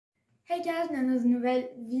Hey guys, bienvenue dans une nouvelle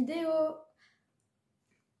vidéo.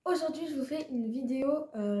 Aujourd'hui je vous fais une vidéo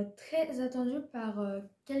très attendue par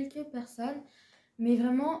quelques personnes. Mais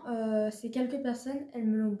vraiment ces quelques personnes, elles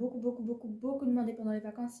me l'ont beaucoup demandé pendant les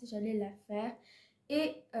vacances si j'allais la faire.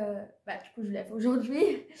 Et du coup je la fais aujourd'hui,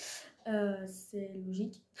 c'est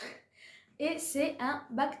logique. Et c'est un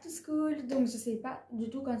back to school, donc je sais pas du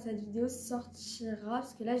tout quand cette vidéo sortira.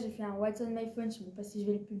 Parce que là j'ai fait un What's on my phone, je sais même pas si je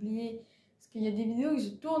vais le publier. Parce qu'il y a des vidéos que je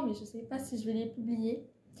tourne mais je sais pas si je vais les publier.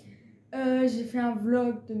 J'ai fait un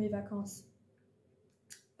vlog de mes vacances.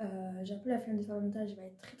 J'ai un peu la flemme de faire le montage, il va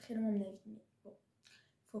être très long à mon avis. Mais bon,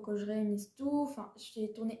 il faut que je réunisse tout. Enfin,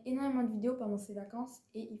 j'ai tourné énormément de vidéos pendant ces vacances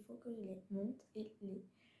et il faut que je les monte et les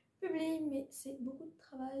publie. Mais c'est beaucoup de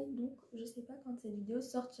travail, donc je sais pas quand cette vidéo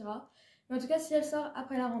sortira. Mais en tout cas, si elle sort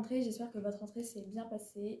après la rentrée, j'espère que votre rentrée s'est bien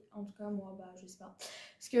passée. En tout cas, moi, je sais pas.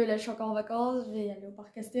 Parce que là, je suis encore en vacances, je vais aller au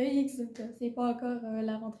parc Astérix, donc c'est pas encore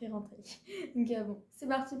la rentrée. Donc bon, c'est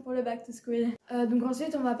parti pour le back to school. Donc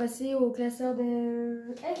ensuite, on va passer au classeur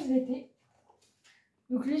de SVT.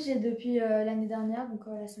 Donc lui, j'ai depuis l'année dernière, donc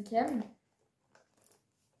la 5e.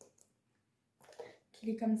 Il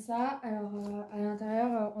est comme ça. Alors à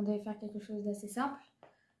l'intérieur, on devait faire quelque chose d'assez simple.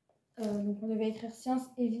 Donc on devait écrire sciences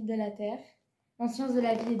et vie de la Terre. Non, sciences de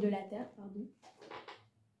la vie et de la Terre, pardon.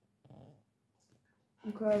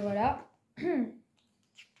 Donc voilà.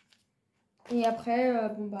 Et après,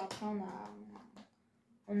 après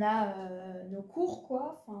on a nos cours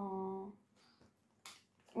quoi. Enfin,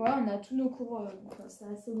 ouais, on a tous nos cours. C'est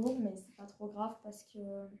assez lourd, mais c'est pas trop grave parce que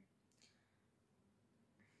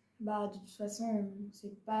de toute façon,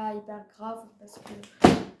 c'est pas hyper grave parce que,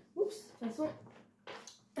 oups, de toute façon.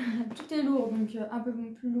 Tout est lourd, donc un peu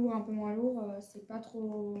plus lourd, un peu moins lourd, c'est pas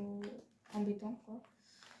trop embêtant quoi.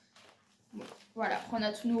 Bon, voilà, après on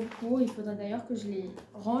a tous nos cours, il faudra d'ailleurs que je les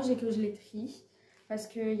range et que je les trie parce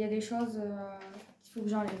qu'il y a des choses qu'il faut que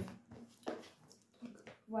j'enlève.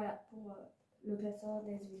 Voilà pour le classeur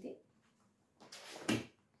des SVT.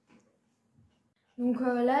 Donc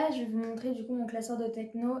là, je vais vous montrer du coup mon classeur de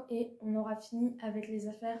techno et on aura fini avec les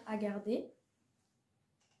affaires à garder.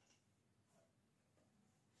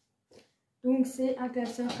 Donc c'est un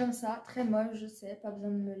classeur comme ça, très moche, je sais, pas besoin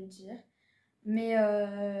de me le dire. Mais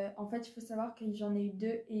en fait, il faut savoir que j'en ai eu deux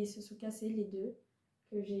et ils se sont cassés les deux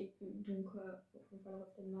que j'ai eu. Donc, on va pas le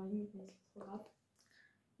reflet de ma ligne, mais c'est trop grave.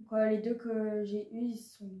 Donc, les deux que j'ai eu, ils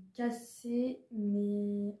sont cassés.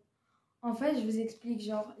 Mais en fait, je vous explique.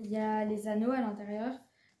 Genre, il y a les anneaux à l'intérieur.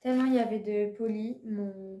 Tellement il y avait de polis,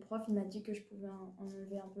 mon prof il m'a dit que je pouvais en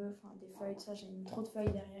enlever un peu, enfin des feuilles, tout ça, j'ai mis trop de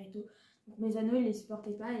feuilles derrière et tout. Donc mes anneaux ils les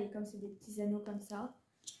supportaient pas et comme c'est des petits anneaux comme ça,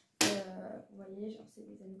 vous voyez, genre c'est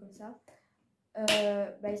des anneaux comme ça,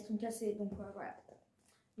 ils se sont cassés. Donc voilà.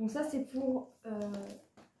 Donc ça c'est pour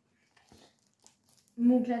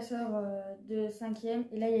mon classeur de 5e.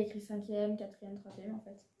 Et là il y a écrit 5e, 4e, 3e en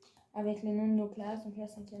fait. Avec les noms de nos classes. Donc là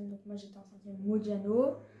 5e, donc moi j'étais en 5e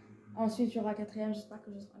Modiano. Ensuite, il y aura 4e, j'espère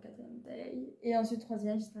que je serai en 4e taille. Et ensuite,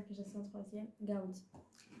 3e, j'espère que je serai en 3e Gaudi.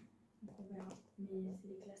 Donc, on verra. Mais c'est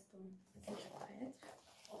les classes comme ça, je pourrais être.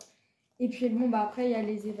 Et puis, bon, après, il y a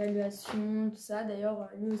les évaluations, tout ça. D'ailleurs,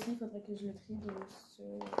 lui aussi, il faudrait que je le trie de ce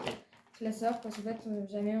classeur. Parce qu'en fait,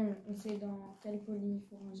 jamais on sait dans quel poli il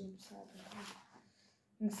faut ranger tout ça.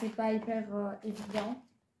 Donc, c'est pas hyper évident.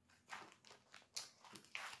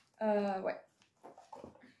 Ouais.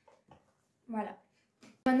 Voilà.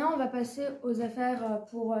 Maintenant, on va passer aux affaires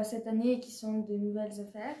pour cette année qui sont de nouvelles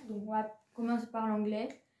affaires. Donc, on va commencer par l'anglais.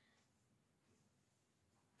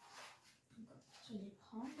 Je vais les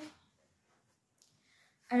prendre.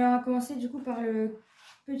 Alors, on va commencer du coup par le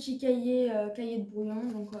petit cahier de brouillon.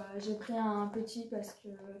 Donc, j'ai pris un petit parce que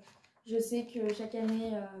je sais que chaque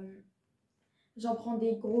année, j'en prends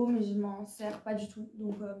des gros, mais je m'en sers pas du tout.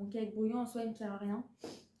 Donc, mon cahier de brouillon en soi, il ne me sert à rien.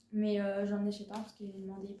 Mais j'en ai chez un parce qu'il est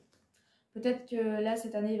demandé. Peut-être que là,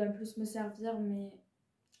 cette année, il va plus me servir, mais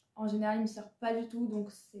en général, il ne me sert pas du tout, donc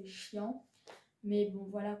c'est chiant. Mais bon,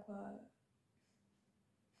 voilà quoi.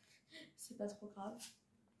 C'est pas trop grave.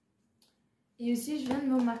 Et aussi, je viens de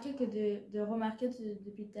me remarquer que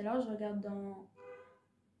depuis tout à l'heure, je regarde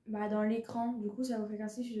dans l'écran. Du coup, ça vous fait comme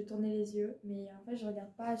si je tournais les yeux. Mais en fait, je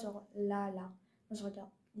regarde pas genre là. Moi, je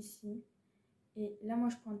regarde ici. Et là, moi,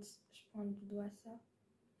 je pointe du doigt ça.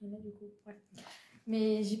 Et là, du coup, bref.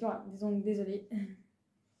 Mais j'y peux rien. Donc, désolée.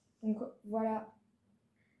 Donc, voilà.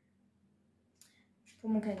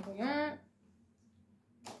 Pour mon cahier de brouillon.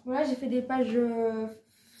 Voilà, j'ai fait des pages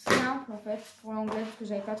simples en fait pour l'anglais parce que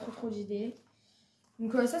j'avais pas trop d'idées.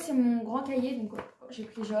 Donc ça c'est mon grand cahier, donc j'ai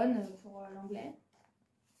pris jaune pour l'anglais.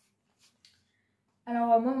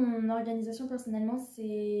 Alors moi mon organisation personnellement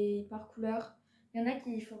c'est par couleur. Il y en a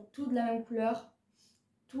qui font tout de la même couleur.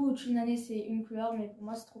 Toute une année c'est une couleur, mais pour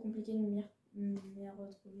moi c'est trop compliqué de m'y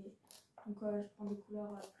retrouver. Donc je prends des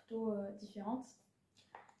couleurs plutôt différentes.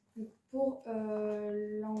 Donc, pour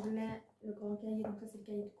l'anglais, le grand cahier, donc ça c'est le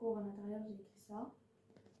cahier de cours à l'intérieur, j'ai écrit ça.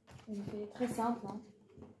 J'ai fait très simple. Hein.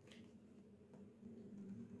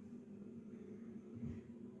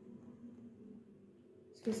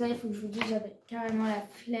 Parce que ça, il faut que je vous dise, j'avais carrément la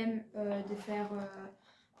flemme de faire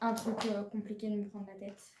un truc compliqué, de me prendre la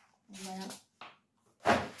tête. Donc,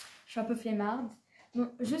 voilà. Je suis un peu flemmarde. Bon,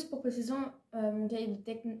 juste pour précision, mon cahier de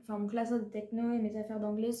techno, enfin mon classeur de techno et mes affaires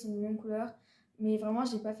d'anglais sont de même couleur. Mais vraiment,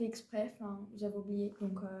 j'ai pas fait exprès, enfin j'avais oublié.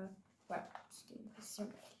 Donc voilà, c'était une précision.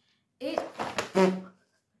 Et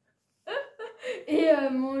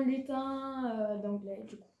mon lutin d'anglais,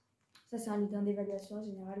 du coup. Ça, c'est un lutin d'évaluation en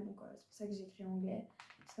général, donc c'est pour ça que j'ai écrit en anglais.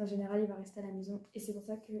 Parce qu'en général, il va rester à la maison. Et c'est pour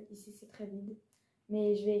ça que ici, c'est très vide.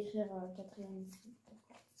 Mais je vais écrire quatrième ici. Donc,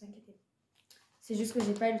 ne vous inquiétez pas. C'est juste que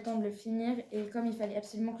j'ai pas eu le temps de le finir. Et comme il fallait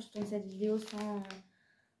absolument que je tourne cette vidéo sans...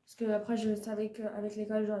 parce que après, je savais qu'avec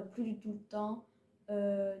l'école, j'aurais plus du tout le temps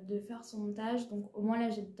de faire son montage. Donc au moins là,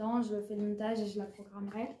 j'ai le temps. Je fais le montage et je la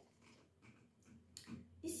programmerai.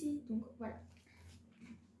 Ici, donc voilà.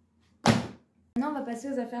 Maintenant, on va passer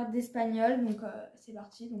aux affaires d'espagnol. Donc, c'est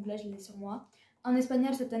parti. Donc là, je l'ai sur moi. En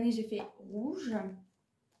espagnol, cette année, j'ai fait rouge.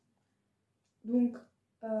 Donc,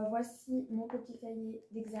 voici mon petit cahier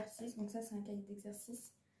d'exercice. Donc ça, c'est un cahier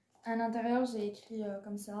d'exercice. À l'intérieur, j'ai écrit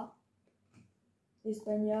comme ça.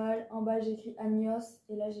 Espagnol. En bas, j'ai écrit Años.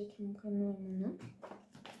 Et là, j'ai écrit mon prénom et mon nom.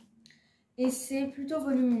 Et c'est plutôt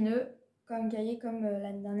volumineux comme cahier. Comme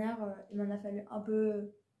l'année dernière, il m'en a fallu un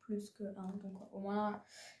peu plus que un. Donc, au moins,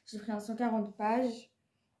 j'ai pris un 140 pages.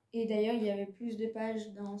 Et d'ailleurs, il y avait plus de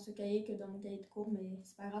pages dans ce cahier que dans mon cahier de cours, mais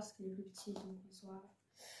c'est pas grave parce qu'il est plus petit, donc en soi,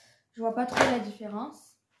 je vois pas trop la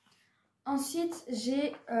différence. Ensuite,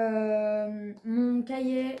 j'ai mon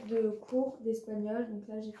cahier de cours d'espagnol, donc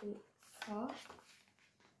là j'ai fait ça.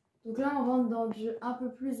 Donc là, on rentre dans du un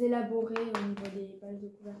peu plus élaboré au niveau des pages de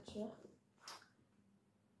couverture.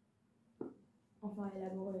 Enfin,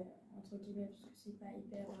 élaboré entre guillemets, parce que c'est pas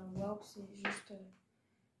hyper wow, c'est juste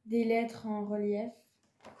des lettres en relief.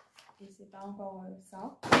 Et c'est pas encore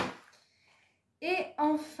ça. Et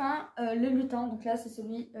enfin, le lutin. Donc là, c'est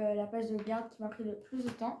celui, la page de garde qui m'a pris le plus de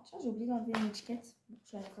temps. Tiens, j'ai oublié d'enlever une étiquette. Bon,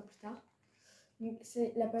 je la ferai plus tard. Donc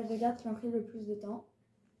c'est la page de garde qui m'a pris le plus de temps.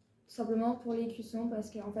 Tout simplement pour les cuissons, parce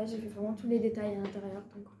qu'en fait, j'ai fait vraiment tous les détails à l'intérieur.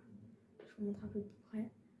 Donc, je vous montre un peu de près.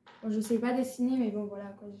 Bon, je sais pas dessiner, mais bon, voilà,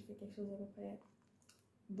 quoi, j'ai fait quelque chose à peu près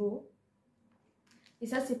beau. Et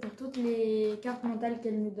ça, c'est pour toutes les cartes mentales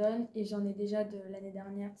qu'elle nous donne. Et j'en ai déjà de l'année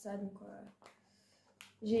dernière, ça. Donc,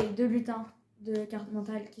 j'ai 2 lutins de cartes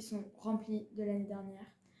mentales qui sont remplies de l'année dernière.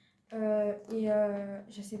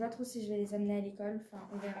 Je sais pas trop si je vais les amener à l'école. Enfin,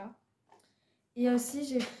 on verra. Et aussi,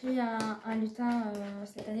 j'ai pris un lutin.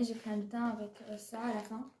 Cette année, j'ai pris un lutin avec ça à la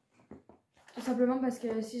fin. Tout simplement parce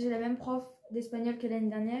que si j'ai la même prof d'espagnol que l'année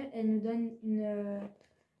dernière, elle nous donne une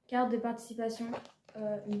carte de participation,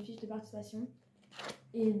 une fiche de participation.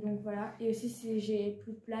 Et donc voilà, et aussi si j'ai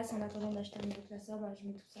plus de place en attendant d'acheter un nouveau classeur, bah, je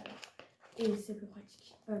mets tout ça là. Et c'est plus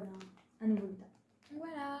pratique, un nouveau lutin.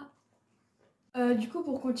 Voilà. Du coup,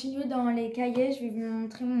 pour continuer dans les cahiers, je vais vous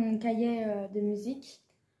montrer mon cahier de musique.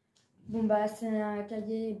 Bon bah c'est un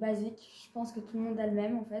cahier basique, je pense que tout le monde a le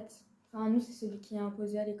même en fait. Enfin nous c'est celui qui est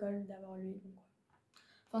imposé à l'école d'avoir lui. Donc...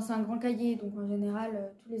 Enfin c'est un grand cahier, donc en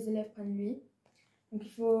général tous les élèves prennent lui. Donc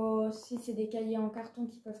il faut, si c'est des cahiers en carton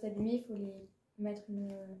qui peuvent s'abîmer, il faut les mettre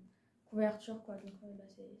une couverture quoi, donc bah,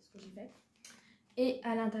 c'est ce que j'ai fait. Et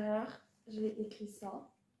à l'intérieur j'ai écrit ça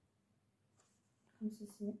comme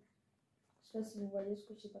ceci. Je sais pas si vous voyez, ce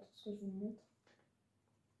que je sais pas trop ce que je vous montre.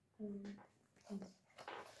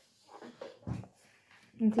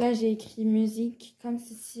 Donc là j'ai écrit musique comme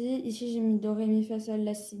ceci. Ici j'ai mis do, ré, mi, fa, sol,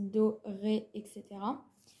 la, si, do, ré, etc.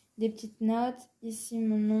 Des petites notes. Ici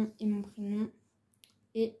mon nom et mon prénom.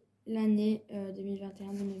 Et l'année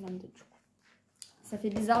 2021-2022. Ça fait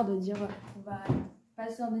bizarre de dire qu'on va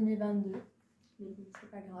passer en 2022, mais bon,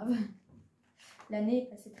 c'est pas grave. L'année est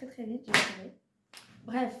passée très très vite, je dirais.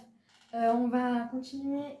 Bref, on va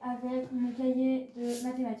continuer avec mon cahier de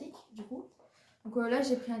mathématiques, du coup. Donc là,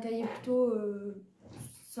 j'ai pris un cahier plutôt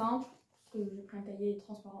simple, parce que j'ai pris un cahier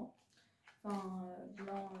transparent, enfin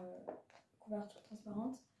blanc, couverture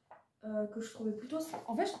transparente. Que je trouvais plutôt...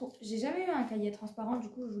 En fait, j'ai jamais eu un cahier transparent, du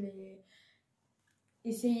coup, je voulais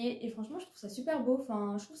essayer. Et franchement, je trouve ça super beau.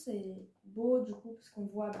 Enfin, je trouve que c'est beau, du coup, parce qu'on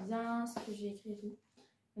voit bien ce que j'ai écrit et tout.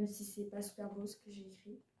 Même si c'est pas super beau ce que j'ai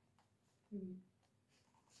écrit.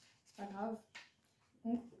 C'est pas grave.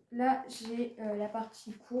 Donc, là j'ai la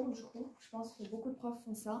partie cours du coup. Je pense que beaucoup de profs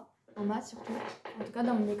font ça, en maths surtout. En tout cas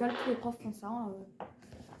dans mon école, tous les profs font ça.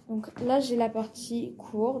 Donc là j'ai la partie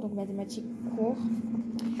cours, donc mathématiques cours.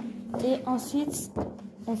 Et ensuite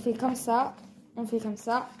on fait comme ça, on fait comme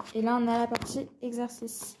ça. Et là on a la partie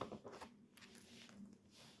exercice.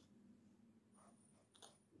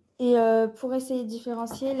 Et pour essayer de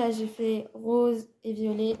différencier, là j'ai fait rose et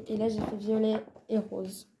violet. Et là j'ai fait violet et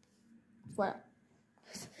rose. Voilà.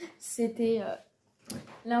 C'était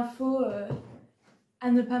l'info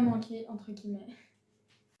à ne pas manquer, entre guillemets.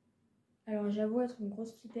 Alors j'avoue être une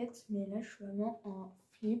grosse flippette, mais là je suis vraiment en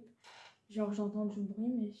flip. Genre j'entends du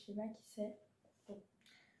bruit, mais je sais pas qui c'est. Bon.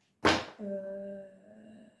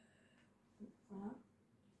 Voilà.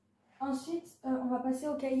 Ensuite, on va passer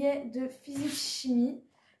au cahier de physique-chimie.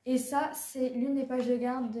 Et ça, c'est l'une des pages de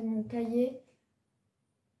garde de mon cahier.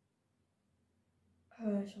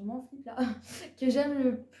 Sûrement flip là. Que j'aime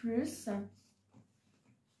le plus.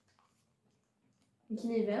 Donc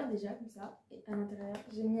il est vert déjà, comme ça. Et à l'intérieur,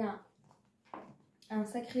 j'ai mis un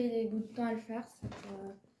sacré bout de temps à le faire.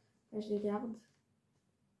 Là, je les garde.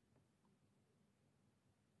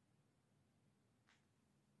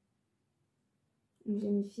 J'ai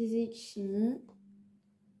mis physique, chimie.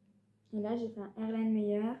 Et là, j'ai fait un airline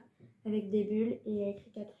meilleur avec des bulles et il y a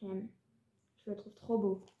écrit 4e. Je le trouve trop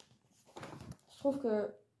beau. Je trouve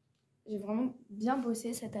que j'ai vraiment bien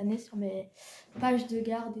bossé cette année sur mes pages de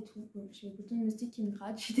garde et tout. Bon, j'ai beaucoup de moustiques qui me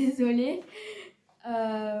grattent, je suis désolée.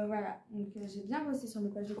 Voilà, donc j'ai bien bossé sur mes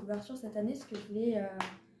pages de couverture cette année, parce que je voulais...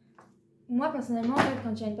 Moi, personnellement, en fait,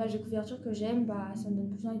 quand il y a une page de couverture que j'aime, bah, ça me donne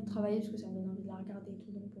plus envie de travailler, parce que ça me donne envie de la regarder et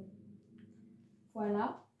tout. Donc,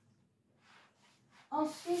 voilà.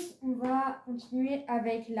 Ensuite, on va continuer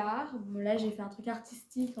avec l'art. Bon, là, j'ai fait un truc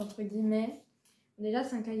artistique, entre guillemets. Déjà,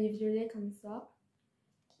 c'est un cahier violet comme ça.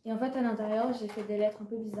 Et en fait, à l'intérieur, j'ai fait des lettres un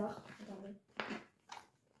peu bizarres. Attendez.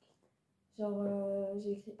 Genre,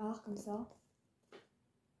 j'ai écrit art comme ça.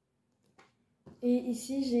 Et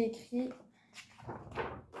ici, j'ai écrit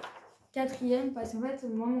 4e parce qu'en fait,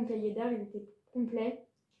 moi, mon cahier d'art, il était complet.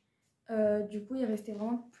 Du coup, il restait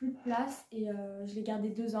vraiment plus de place et je l'ai gardé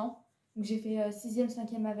 2 ans. Donc, j'ai fait 6e,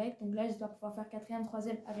 5e avec. Donc là, j'espère pouvoir faire 4e,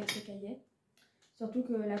 3e avec ce cahier. Surtout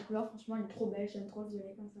que la couleur, franchement, elle est trop belle. J'aime trop le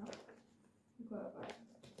violet comme ça. Donc,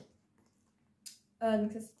 voilà.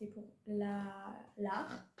 Donc ça, c'était pour l'art.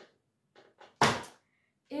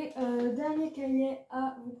 Et dernier cahier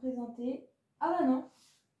à vous présenter. Ah bah non.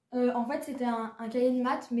 En fait, c'était un cahier de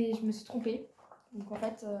maths, mais je me suis trompée. Donc en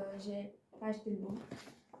fait, j'ai pas acheté le bon.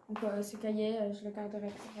 Donc ce cahier, je le garderai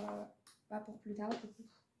pour plus tard. Du coup.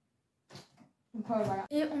 Donc voilà.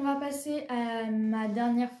 Et on va passer à ma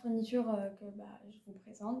dernière fourniture que je vous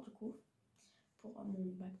présente du coup. Pour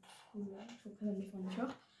mon bac, je vous présente mes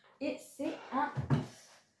fournitures. Et c'est un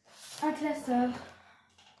classeur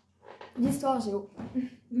d'histoire géo.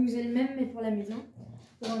 Donc j'ai le même mais pour la maison.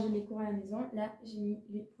 Pour ranger les cours à la maison. Là j'ai mis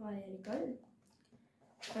lui pour aller à l'école.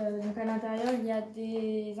 Donc à l'intérieur il y a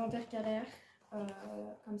des intercalaires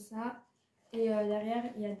comme ça. Et derrière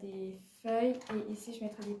il y a des feuilles. Et ici je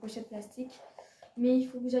mettrai des pochettes plastiques. Mais il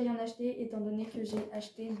faut que j'aille en acheter étant donné que j'ai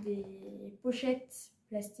acheté des pochettes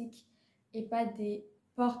plastiques et pas des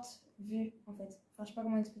porte-vues en fait. Enfin je sais pas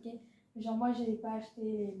comment expliquer. Genre moi j'ai pas acheté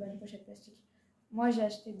les bonnes pochettes plastiques. Moi j'ai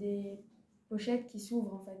acheté des pochettes qui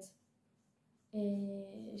s'ouvrent en fait. Et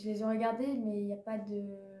je les ai regardées mais il n'y a pas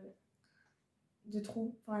de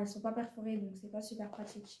trous. Enfin elles sont pas perforées donc c'est pas super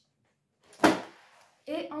pratique.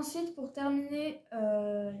 Et ensuite pour terminer,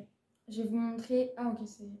 je vais vous montrer... Ah ok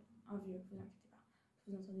c'est un vieux, vous inquiétez pas.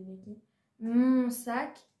 Vous entendez bien qui. Mon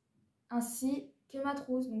sac ainsi que ma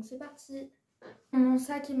trousse. Donc c'est parti. Mon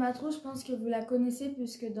sac et ma trousse, je pense que vous la connaissez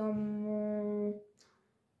puisque dans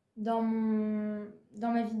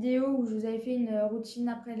ma vidéo où je vous avais fait une routine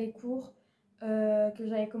après les cours que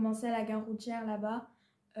j'avais commencé à la gare routière là-bas,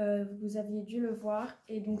 vous aviez dû le voir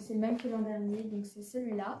et donc c'est le même que l'an dernier, donc c'est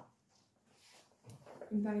celui-là.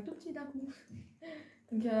 Il me paraît tout petit d'un coup.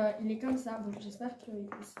 Donc il est comme ça, donc j'espère qu'il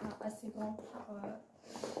sera assez grand pour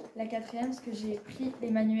la 4e parce que j'ai pris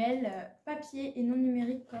les manuels papier et non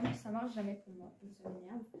numérique comme ça marche jamais pour moi, donc ça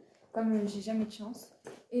m'énerve. Comme j'ai jamais de chance.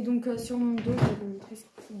 Et donc sur mon dos, je vais vous montrer ce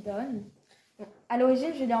qu'il donne. Bon, à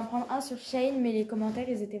l'origine, je voulais en prendre un sur Shane, mais les commentaires,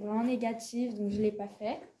 ils étaient vraiment négatifs, donc je ne l'ai pas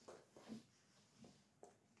fait.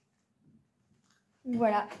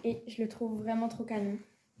 Voilà, et je le trouve vraiment trop canon.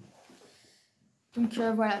 Donc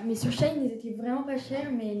voilà, mais sur Shane, ils étaient vraiment pas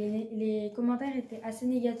chers, mais les commentaires étaient assez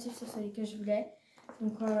négatifs sur celui que je voulais.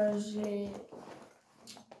 Donc je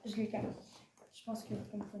l'ai calé. Je pense que vous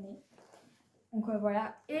comprenez. Donc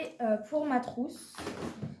voilà, et pour ma trousse,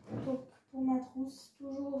 pour pour ma trousse,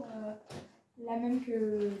 toujours la même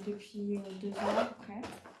que depuis 2 ans à peu près.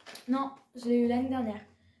 Non, je l'ai eu l'année dernière.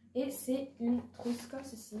 Et c'est une trousse comme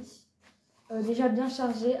ceci. Déjà bien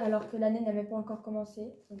chargée alors que l'année n'avait pas encore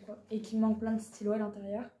commencé. Donc, et qu'il manque plein de stylos à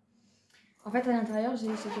l'intérieur. En fait, à l'intérieur, j'ai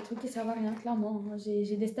des trucs qui servent à rien, clairement. Hein.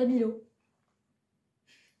 J'ai des stabilos.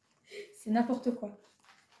 C'est n'importe quoi.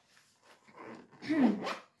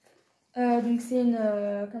 Donc c'est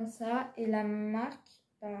une comme ça. Et la marque,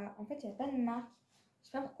 bah, en fait, il n'y a pas de marque. Je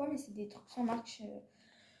sais pas pourquoi, mais c'est des trucs sans marque.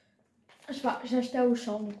 Je sais pas, j'ai acheté à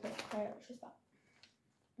Auchan, donc après, je sais pas.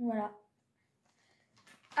 Voilà.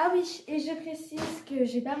 Ah oui, et je précise que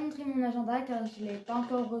j'ai pas montré mon agenda car je l'ai pas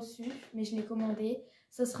encore reçu, mais je l'ai commandé.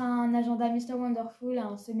 Ce sera un agenda Mr. Wonderful,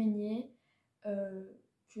 un semainier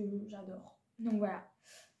que j'adore. Donc voilà.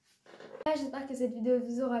 J'espère que cette vidéo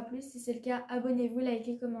vous aura plu. Si c'est le cas, abonnez-vous,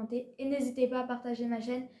 likez, commentez et n'hésitez pas à partager ma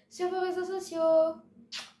chaîne sur vos réseaux sociaux.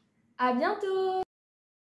 À bientôt!